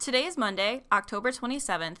Today is Monday, October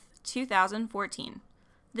 27th, 2014.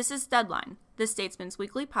 This is Deadline, the Statesman's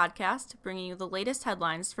weekly podcast bringing you the latest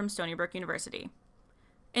headlines from Stony Brook University.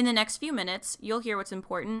 In the next few minutes, you'll hear what's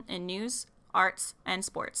important in news, arts, and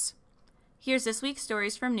sports. Here's this week's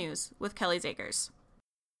stories from news with Kelly Zegers.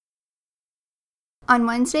 On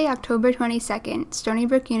Wednesday, October 22nd, Stony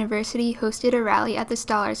Brook University hosted a rally at the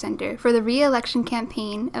Stoller Center for the re-election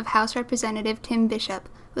campaign of House Representative Tim Bishop,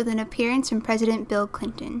 with an appearance from President Bill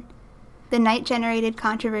Clinton. The night generated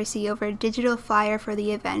controversy over a digital flyer for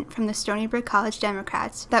the event from the Stony Brook College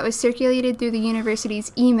Democrats that was circulated through the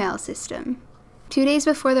university's email system. 2 days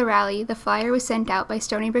before the rally, the flyer was sent out by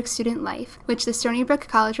Stony Brook Student Life, which the Stony Brook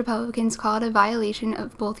College Republicans called a violation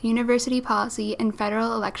of both university policy and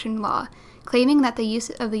federal election law, claiming that the use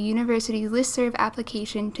of the university's listserv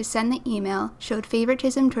application to send the email showed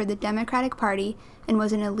favoritism toward the Democratic Party and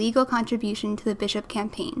was an illegal contribution to the Bishop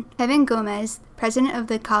campaign. Kevin Gomez, president of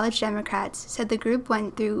the College Democrats, said the group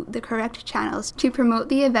went through the correct channels to promote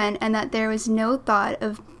the event and that there was no thought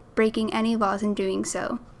of breaking any laws in doing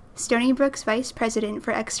so. Stony Brook's Vice President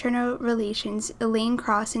for External Relations, Elaine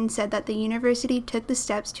Crossan, said that the university took the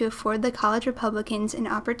steps to afford the college Republicans an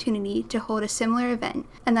opportunity to hold a similar event,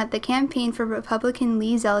 and that the campaign for Republican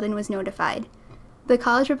Lee Zeldin was notified. The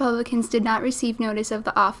college Republicans did not receive notice of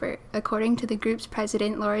the offer, according to the group's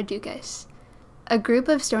president, Laura Dukas. A group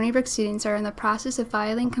of Stony Brook students are in the process of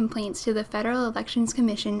filing complaints to the Federal Elections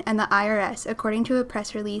Commission and the IRS, according to a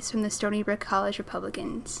press release from the Stony Brook College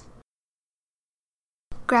Republicans.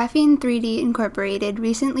 Graphene 3D Incorporated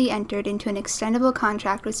recently entered into an extendable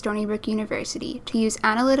contract with Stony Brook University to use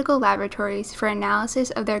analytical laboratories for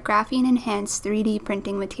analysis of their graphene-enhanced 3D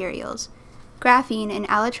printing materials. Graphene, an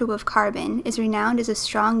allotrope of carbon, is renowned as a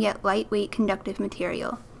strong yet lightweight conductive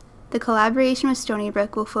material. The collaboration with Stony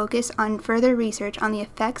Brook will focus on further research on the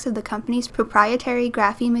effects of the company's proprietary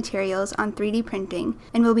graphene materials on 3D printing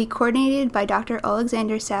and will be coordinated by Dr.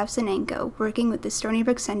 Alexander Savsenenko, working with the Stony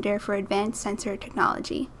Brook Center for Advanced Sensor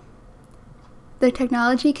Technology. The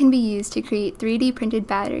technology can be used to create 3D printed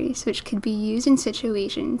batteries, which could be used in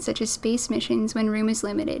situations such as space missions when room is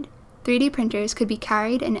limited. 3D printers could be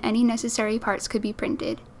carried and any necessary parts could be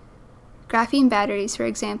printed. Graphene batteries, for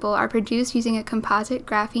example, are produced using a composite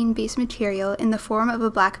graphene-based material in the form of a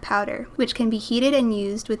black powder, which can be heated and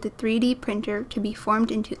used with the 3D printer to be formed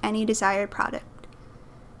into any desired product.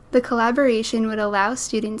 The collaboration would allow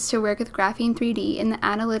students to work with Graphene 3D in the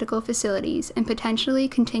analytical facilities and potentially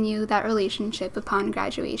continue that relationship upon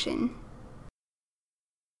graduation.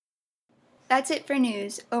 That's it for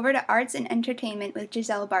news. Over to arts and entertainment with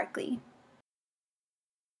Giselle Barkley.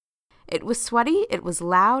 It was sweaty, it was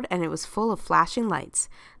loud, and it was full of flashing lights.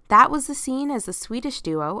 That was the scene as the Swedish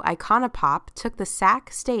duo Iconopop took the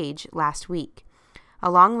SAC stage last week.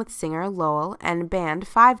 Along with singer Lowell and band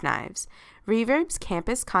Five Knives, Reverb's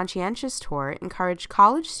Campus Conscientious Tour encouraged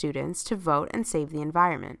college students to vote and save the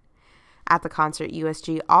environment. At the concert,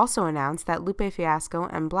 USG also announced that Lupe Fiasco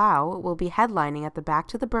and Blau will be headlining at the Back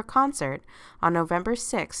to the Brook concert on November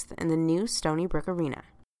 6th in the new Stony Brook Arena.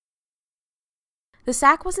 The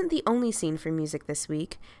SAC wasn't the only scene for music this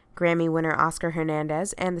week. Grammy winner Oscar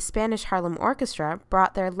Hernandez and the Spanish Harlem Orchestra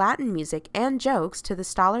brought their Latin music and jokes to the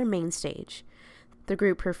Stoller main stage. The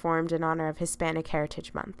group performed in honor of Hispanic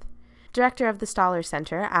Heritage Month. Director of the Stoller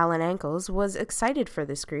Center, Alan Ankles, was excited for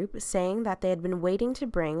this group, saying that they had been waiting to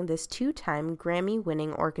bring this two-time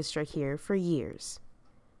Grammy-winning orchestra here for years.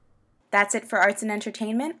 That's it for arts and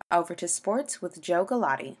entertainment. Over to sports with Joe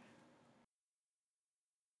Galotti.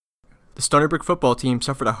 The Stony Brook football team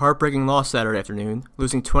suffered a heartbreaking loss Saturday afternoon,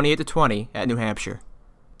 losing 28-20 at New Hampshire.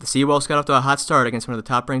 The Seawolves got off to a hot start against one of the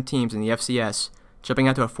top-ranked teams in the FCS, jumping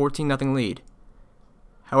out to a 14-0 lead.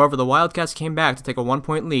 However, the Wildcats came back to take a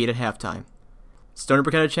 1-point lead at halftime. Stony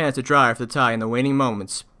Brook had a chance to drive for the tie in the waning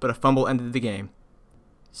moments, but a fumble ended the game.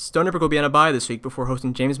 Stony Brook will be on a bye this week before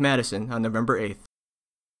hosting James Madison on November 8th.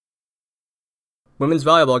 Women's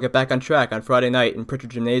volleyball got back on track on Friday night in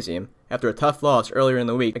Pritchard Gymnasium after a tough loss earlier in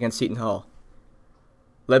the week against Seton Hall.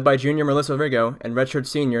 Led by junior Melissa Rigo and redshirt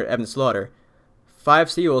senior Evan Slaughter, 5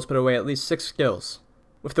 Seawolves put away at least 6 kills.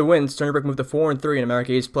 With the win, Stony Brook moved to 4-3 in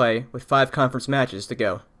America East play with 5 conference matches to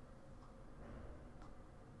go.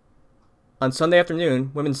 On Sunday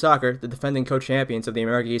afternoon, women's soccer, the defending co-champions of the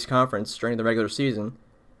America East Conference during the regular season,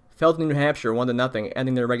 fell to New Hampshire 1-0,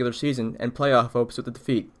 ending their regular season and playoff hopes with a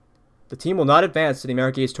defeat. The team will not advance to the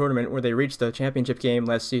America East tournament where they reached the championship game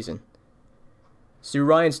last season. Sue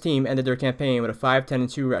Ryan's team ended their campaign with a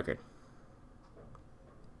 5-10-2 record.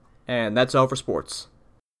 And that's all for sports.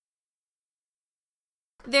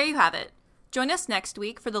 There you have it. Join us next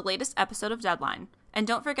week for the latest episode of Deadline. And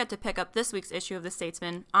don't forget to pick up this week's issue of The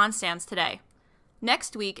Statesman on stands today.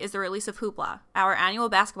 Next week is the release of Hoopla, our annual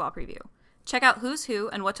basketball preview. Check out who's who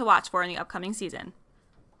and what to watch for in the upcoming season.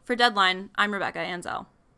 For Deadline, I'm Rebecca Anzel.